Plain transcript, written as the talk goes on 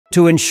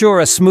To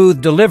ensure a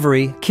smooth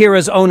delivery,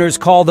 Kira's owners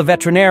call the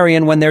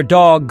veterinarian when their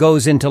dog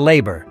goes into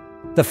labor.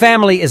 The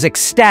family is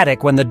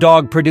ecstatic when the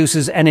dog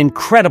produces an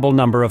incredible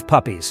number of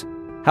puppies.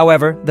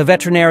 However, the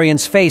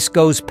veterinarian's face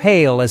goes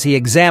pale as he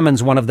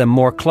examines one of them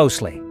more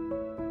closely.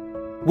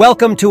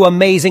 Welcome to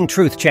Amazing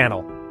Truth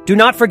Channel. Do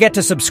not forget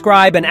to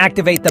subscribe and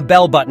activate the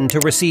bell button to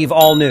receive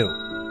all new.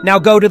 Now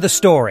go to the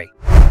story.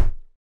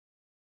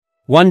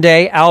 One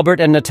day, Albert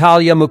and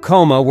Natalia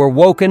Mukoma were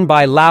woken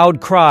by loud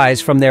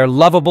cries from their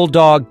lovable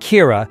dog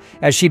Kira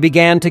as she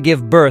began to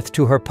give birth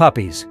to her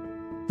puppies.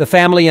 The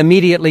family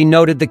immediately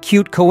noted the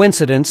cute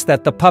coincidence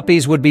that the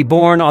puppies would be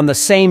born on the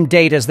same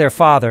date as their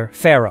father,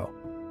 Pharaoh.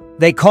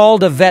 They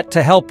called a vet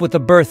to help with the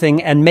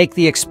birthing and make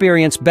the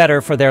experience better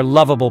for their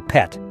lovable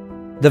pet.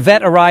 The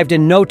vet arrived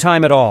in no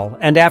time at all,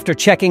 and after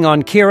checking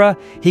on Kira,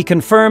 he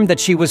confirmed that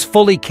she was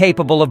fully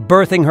capable of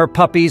birthing her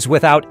puppies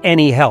without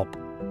any help.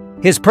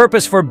 His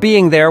purpose for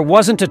being there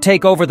wasn't to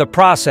take over the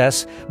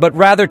process, but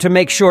rather to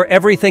make sure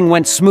everything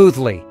went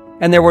smoothly,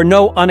 and there were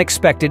no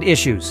unexpected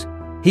issues.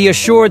 He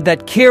assured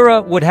that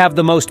Kira would have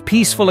the most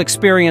peaceful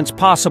experience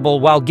possible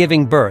while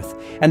giving birth,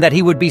 and that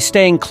he would be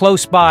staying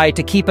close by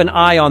to keep an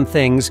eye on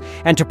things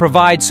and to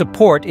provide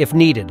support if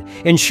needed,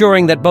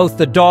 ensuring that both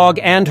the dog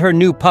and her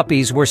new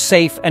puppies were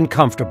safe and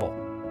comfortable.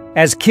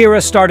 As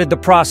Kira started the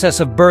process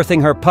of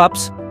birthing her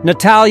pups,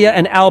 Natalia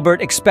and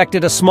Albert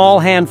expected a small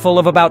handful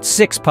of about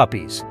 6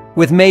 puppies,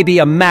 with maybe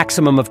a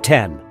maximum of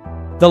 10.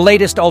 The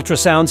latest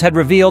ultrasounds had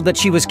revealed that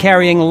she was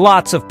carrying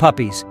lots of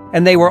puppies,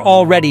 and they were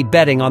already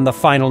betting on the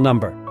final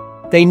number.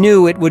 They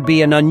knew it would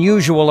be an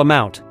unusual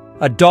amount.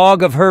 A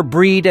dog of her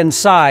breed and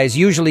size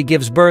usually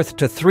gives birth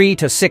to 3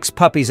 to 6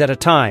 puppies at a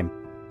time,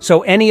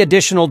 so any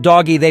additional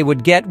doggy they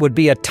would get would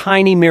be a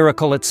tiny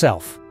miracle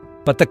itself.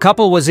 But the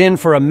couple was in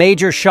for a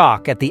major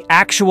shock at the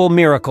actual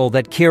miracle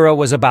that Kira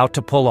was about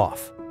to pull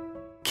off.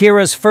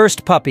 Kira's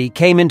first puppy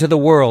came into the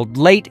world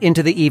late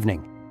into the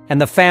evening, and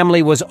the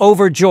family was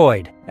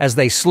overjoyed as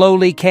they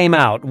slowly came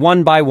out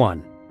one by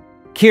one.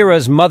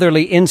 Kira's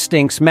motherly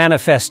instincts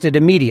manifested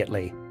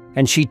immediately,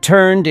 and she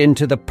turned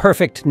into the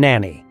perfect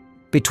nanny.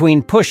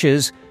 Between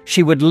pushes,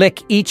 she would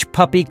lick each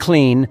puppy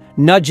clean,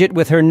 nudge it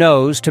with her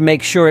nose to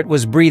make sure it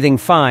was breathing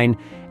fine,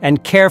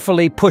 and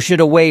carefully push it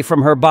away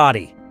from her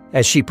body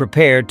as she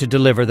prepared to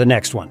deliver the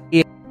next one.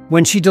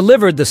 When she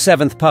delivered the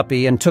 7th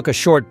puppy and took a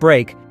short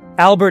break,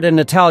 Albert and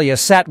Natalia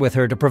sat with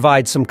her to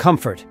provide some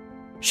comfort.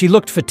 She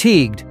looked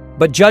fatigued,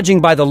 but judging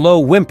by the low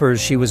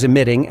whimpers she was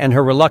emitting and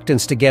her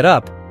reluctance to get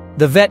up,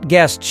 the vet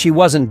guessed she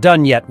wasn't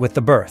done yet with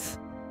the birth.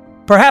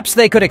 Perhaps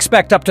they could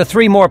expect up to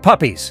 3 more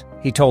puppies,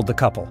 he told the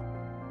couple.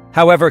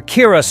 However,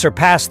 Kira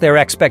surpassed their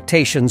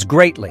expectations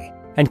greatly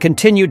and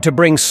continued to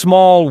bring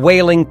small,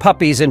 wailing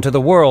puppies into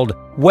the world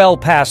well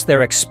past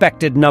their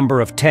expected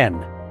number of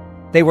 10.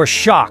 They were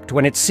shocked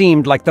when it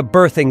seemed like the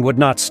birthing would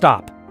not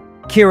stop.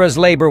 Kira's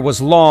labor was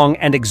long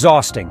and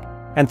exhausting,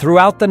 and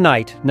throughout the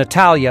night,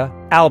 Natalia,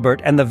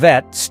 Albert, and the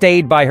vet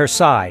stayed by her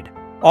side,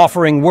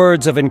 offering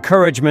words of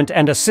encouragement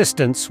and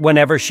assistance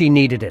whenever she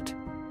needed it.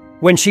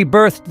 When she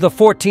birthed the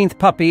 14th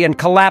puppy and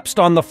collapsed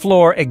on the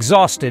floor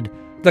exhausted,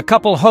 the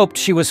couple hoped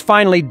she was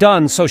finally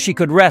done so she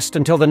could rest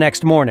until the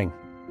next morning.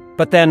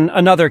 But then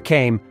another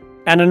came,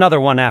 and another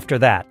one after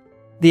that.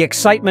 The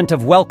excitement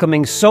of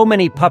welcoming so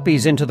many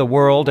puppies into the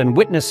world and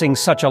witnessing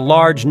such a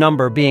large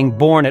number being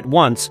born at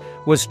once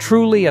was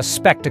truly a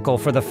spectacle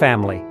for the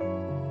family.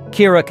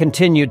 Kira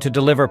continued to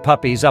deliver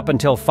puppies up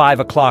until 5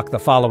 o'clock the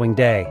following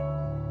day.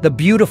 The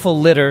beautiful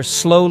litter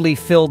slowly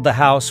filled the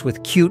house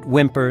with cute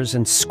whimpers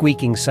and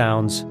squeaking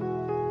sounds.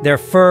 Their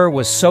fur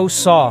was so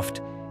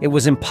soft, it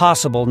was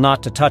impossible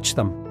not to touch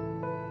them.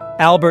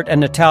 Albert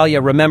and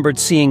Natalia remembered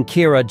seeing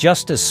Kira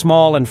just as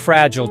small and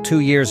fragile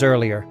 2 years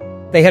earlier.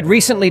 They had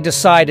recently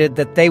decided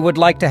that they would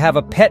like to have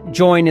a pet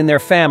join in their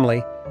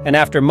family, and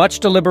after much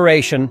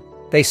deliberation,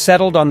 they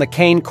settled on the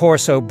Cane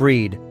Corso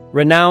breed,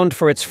 renowned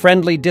for its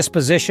friendly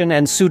disposition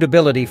and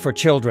suitability for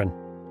children.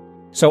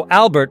 So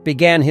Albert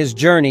began his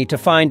journey to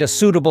find a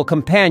suitable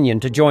companion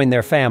to join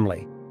their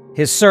family.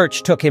 His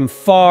search took him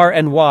far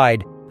and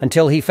wide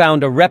until he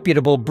found a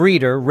reputable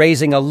breeder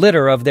raising a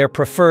litter of their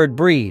preferred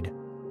breed.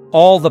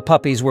 All the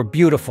puppies were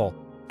beautiful,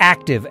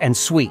 active, and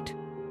sweet,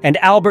 and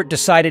Albert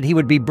decided he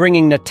would be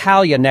bringing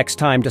Natalia next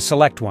time to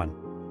select one.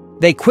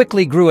 They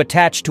quickly grew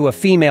attached to a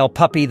female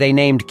puppy they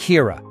named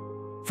Kira.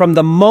 From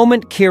the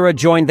moment Kira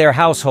joined their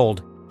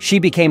household, she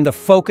became the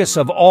focus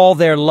of all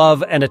their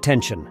love and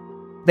attention.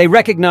 They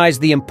recognized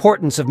the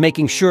importance of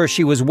making sure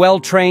she was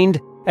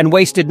well-trained and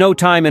wasted no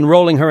time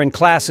enrolling her in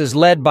classes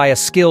led by a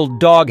skilled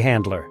dog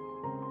handler.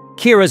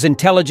 Kira's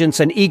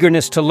intelligence and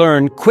eagerness to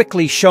learn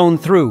quickly shone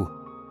through,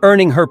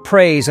 earning her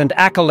praise and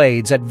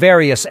accolades at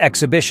various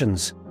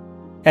exhibitions.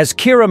 As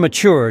Kira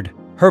matured,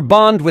 her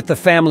bond with the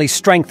family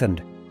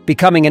strengthened,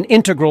 becoming an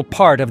integral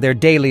part of their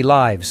daily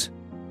lives.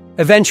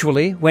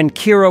 Eventually, when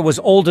Kira was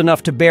old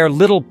enough to bear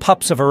little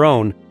pups of her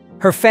own,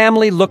 her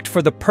family looked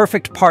for the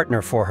perfect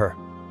partner for her.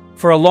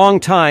 For a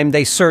long time,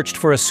 they searched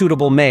for a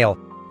suitable male,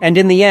 and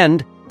in the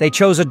end, they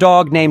chose a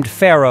dog named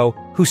Pharaoh,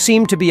 who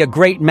seemed to be a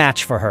great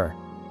match for her.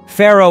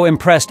 Pharaoh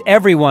impressed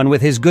everyone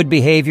with his good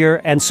behavior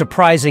and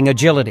surprising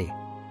agility.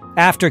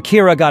 After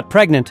Kira got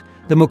pregnant,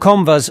 the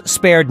Mukomvas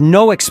spared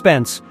no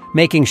expense,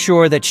 making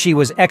sure that she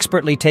was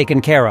expertly taken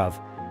care of.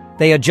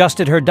 They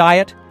adjusted her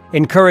diet,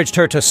 encouraged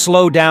her to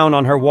slow down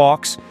on her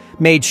walks,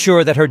 made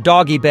sure that her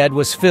doggy bed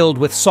was filled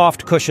with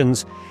soft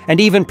cushions,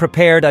 and even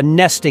prepared a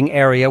nesting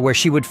area where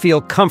she would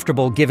feel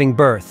comfortable giving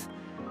birth.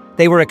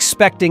 They were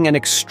expecting an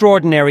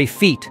extraordinary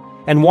feat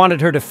and wanted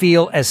her to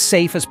feel as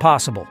safe as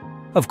possible.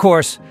 Of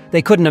course,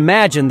 they couldn't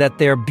imagine that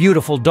their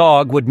beautiful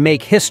dog would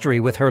make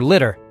history with her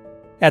litter.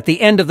 At the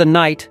end of the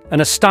night,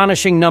 an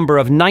astonishing number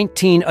of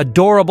 19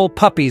 adorable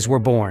puppies were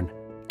born.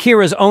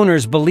 Kira's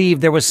owners believed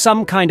there was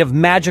some kind of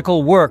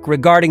magical work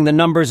regarding the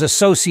numbers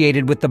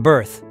associated with the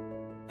birth.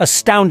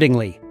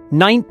 Astoundingly,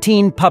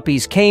 19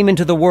 puppies came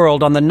into the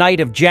world on the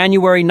night of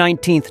January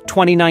 19,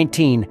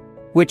 2019,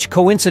 which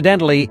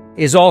coincidentally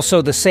is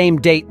also the same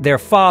date their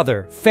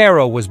father,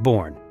 Pharaoh, was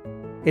born.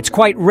 It's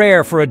quite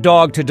rare for a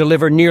dog to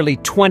deliver nearly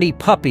 20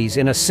 puppies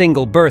in a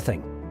single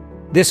birthing.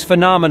 This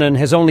phenomenon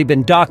has only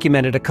been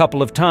documented a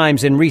couple of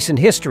times in recent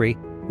history,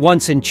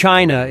 once in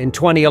China in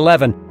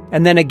 2011,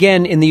 and then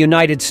again in the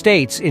United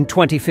States in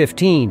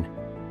 2015.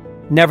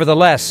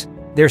 Nevertheless,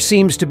 there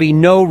seems to be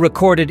no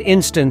recorded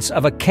instance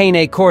of a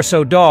Cane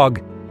Corso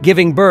dog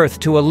giving birth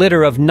to a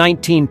litter of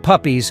 19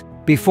 puppies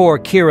before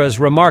Kira's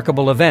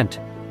remarkable event.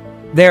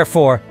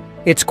 Therefore,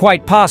 it's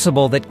quite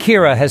possible that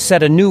Kira has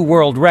set a new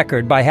world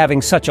record by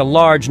having such a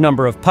large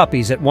number of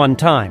puppies at one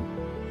time.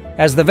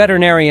 As the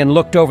veterinarian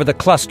looked over the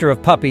cluster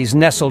of puppies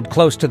nestled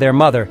close to their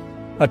mother,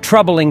 a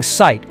troubling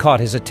sight caught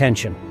his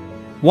attention.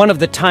 One of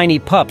the tiny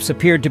pups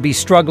appeared to be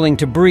struggling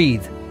to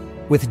breathe.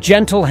 With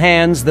gentle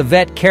hands, the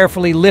vet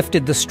carefully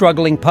lifted the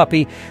struggling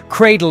puppy,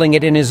 cradling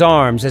it in his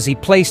arms as he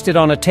placed it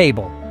on a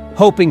table,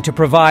 hoping to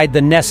provide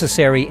the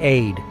necessary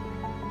aid.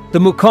 The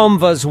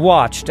Mukomvas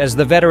watched as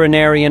the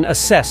veterinarian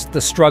assessed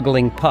the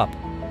struggling pup,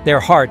 their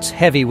hearts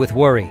heavy with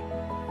worry.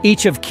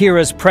 Each of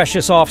Kira's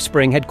precious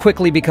offspring had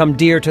quickly become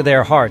dear to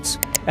their hearts,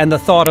 and the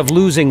thought of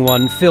losing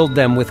one filled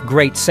them with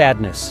great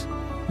sadness.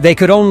 They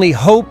could only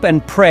hope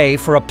and pray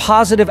for a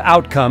positive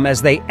outcome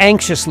as they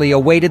anxiously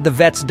awaited the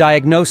vet's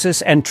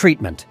diagnosis and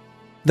treatment.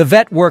 The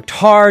vet worked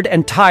hard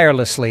and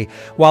tirelessly,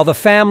 while the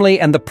family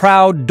and the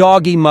proud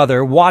doggy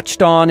mother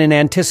watched on in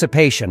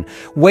anticipation,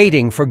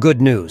 waiting for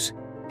good news.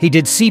 He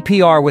did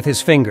CPR with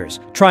his fingers,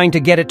 trying to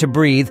get it to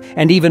breathe,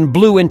 and even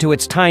blew into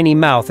its tiny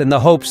mouth in the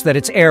hopes that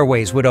its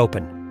airways would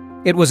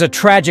open. It was a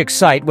tragic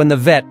sight when the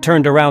vet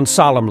turned around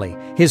solemnly,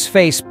 his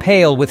face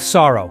pale with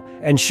sorrow,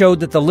 and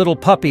showed that the little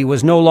puppy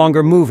was no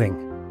longer moving.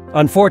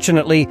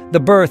 Unfortunately, the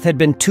birth had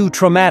been too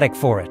traumatic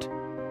for it.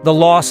 The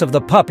loss of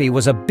the puppy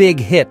was a big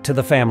hit to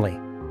the family.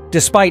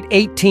 Despite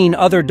 18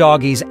 other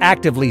doggies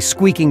actively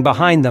squeaking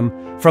behind them,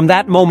 from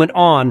that moment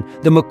on,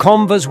 the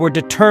Mukomvas were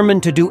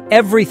determined to do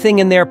everything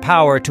in their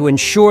power to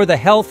ensure the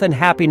health and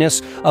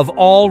happiness of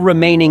all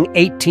remaining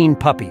 18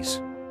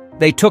 puppies.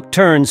 They took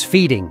turns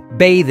feeding,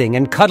 bathing,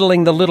 and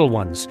cuddling the little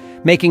ones,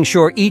 making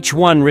sure each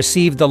one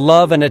received the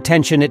love and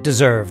attention it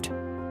deserved.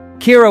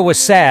 Kira was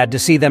sad to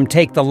see them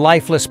take the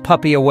lifeless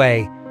puppy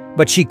away,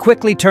 but she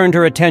quickly turned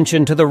her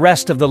attention to the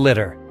rest of the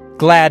litter,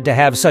 glad to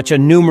have such a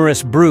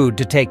numerous brood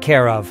to take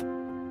care of.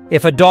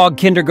 If a dog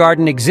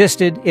kindergarten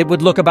existed, it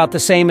would look about the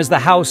same as the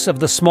house of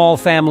the small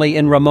family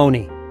in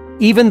Ramoni.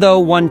 Even though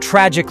one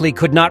tragically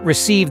could not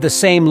receive the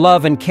same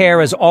love and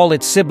care as all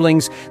its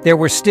siblings, there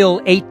were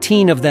still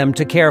 18 of them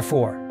to care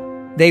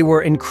for. They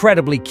were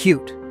incredibly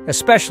cute,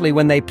 especially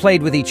when they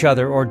played with each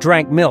other or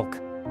drank milk.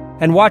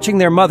 And watching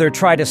their mother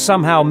try to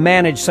somehow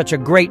manage such a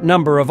great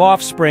number of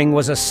offspring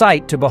was a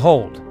sight to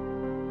behold.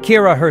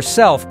 Kira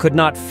herself could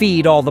not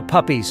feed all the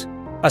puppies.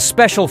 A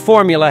special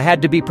formula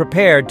had to be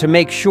prepared to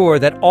make sure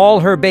that all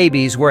her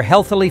babies were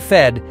healthily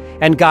fed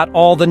and got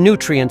all the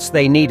nutrients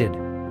they needed.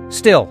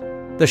 Still,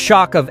 the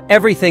shock of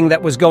everything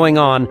that was going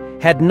on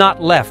had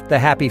not left the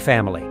happy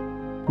family.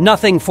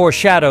 Nothing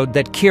foreshadowed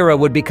that Kira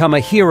would become a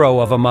hero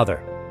of a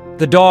mother.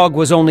 The dog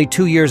was only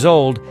 2 years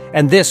old,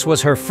 and this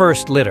was her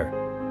first litter.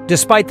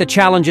 Despite the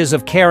challenges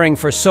of caring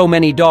for so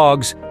many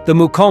dogs, the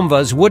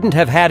Mukomvas wouldn't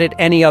have had it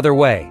any other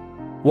way.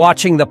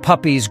 Watching the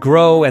puppies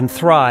grow and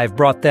thrive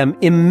brought them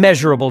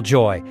immeasurable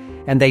joy,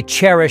 and they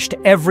cherished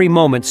every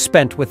moment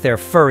spent with their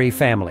furry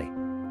family.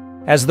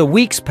 As the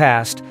weeks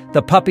passed,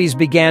 the puppies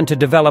began to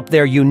develop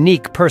their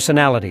unique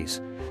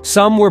personalities.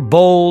 Some were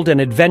bold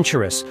and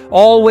adventurous,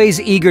 always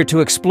eager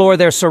to explore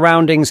their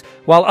surroundings,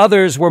 while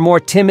others were more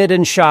timid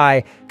and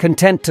shy,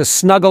 content to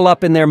snuggle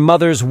up in their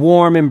mother's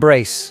warm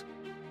embrace.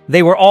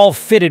 They were all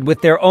fitted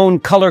with their own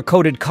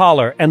color-coded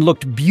collar and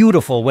looked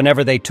beautiful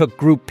whenever they took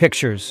group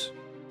pictures.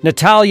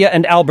 Natalia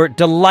and Albert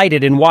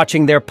delighted in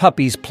watching their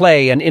puppies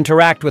play and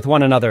interact with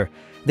one another,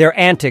 their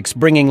antics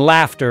bringing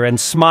laughter and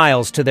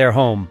smiles to their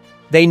home.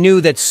 They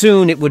knew that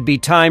soon it would be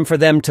time for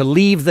them to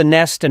leave the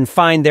nest and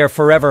find their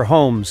forever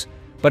homes,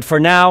 but for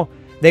now,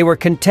 they were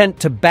content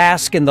to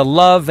bask in the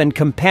love and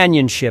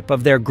companionship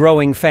of their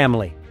growing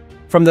family.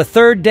 From the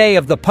third day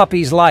of the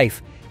puppy's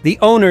life, The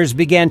owners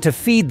began to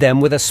feed them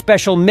with a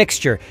special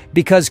mixture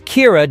because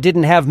Kira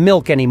didn't have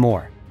milk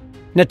anymore.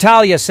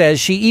 Natalia says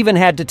she even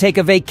had to take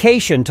a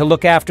vacation to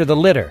look after the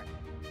litter.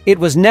 It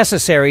was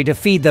necessary to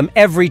feed them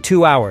every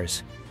 2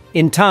 hours.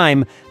 In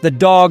time, the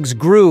dogs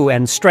grew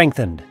and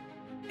strengthened.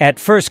 At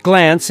first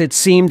glance, it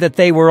seemed that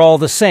they were all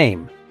the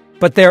same,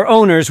 but their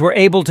owners were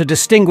able to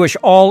distinguish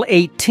all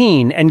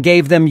 18 and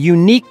gave them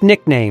unique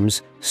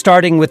nicknames,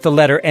 starting with the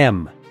letter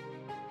M.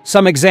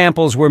 Some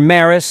examples were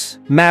Maris,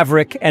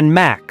 Maverick, and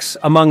Max,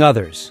 among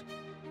others.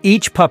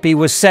 Each puppy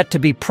was set to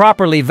be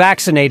properly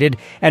vaccinated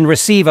and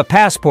receive a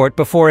passport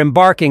before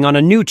embarking on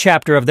a new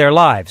chapter of their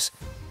lives.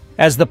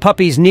 As the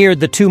puppies neared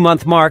the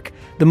 2-month mark,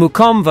 the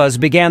Mukomvas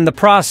began the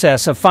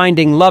process of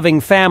finding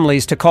loving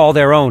families to call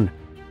their own.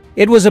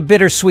 It was a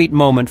bittersweet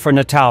moment for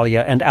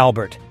Natalia and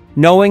Albert,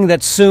 knowing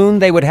that soon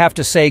they would have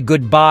to say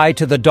goodbye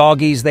to the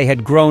doggies they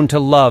had grown to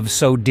love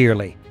so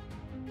dearly.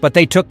 But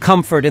they took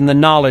comfort in the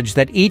knowledge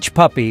that each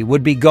puppy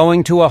would be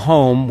going to a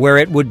home where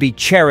it would be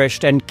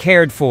cherished and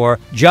cared for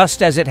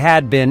just as it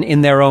had been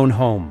in their own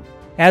home.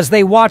 As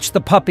they watched the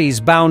puppies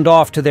bound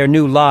off to their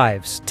new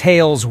lives,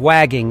 tails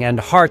wagging and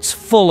hearts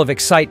full of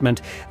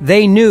excitement,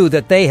 they knew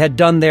that they had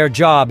done their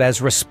job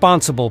as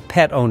responsible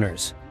pet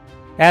owners.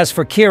 As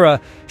for Kira,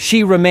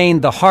 she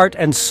remained the heart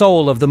and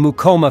soul of the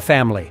Mukoma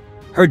family,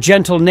 her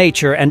gentle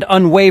nature and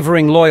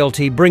unwavering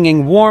loyalty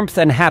bringing warmth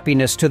and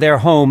happiness to their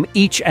home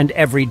each and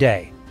every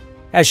day.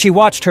 As she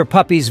watched her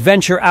puppies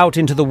venture out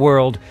into the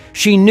world,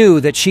 she knew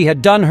that she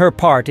had done her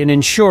part in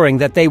ensuring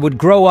that they would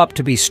grow up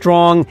to be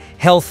strong,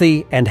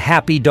 healthy, and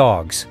happy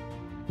dogs.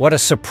 What a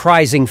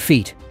surprising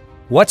feat!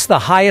 What's the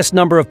highest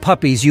number of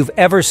puppies you've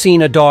ever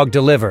seen a dog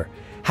deliver?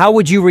 How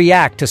would you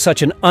react to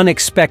such an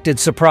unexpected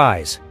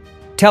surprise?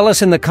 Tell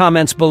us in the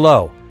comments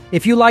below.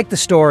 If you like the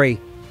story,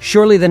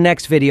 surely the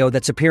next video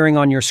that's appearing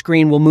on your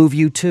screen will move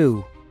you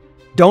too.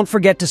 Don't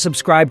forget to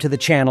subscribe to the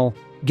channel,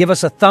 give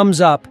us a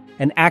thumbs up,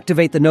 and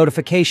activate the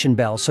notification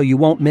bell so you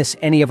won't miss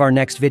any of our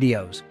next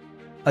videos.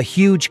 A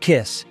huge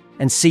kiss,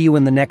 and see you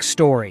in the next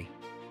story.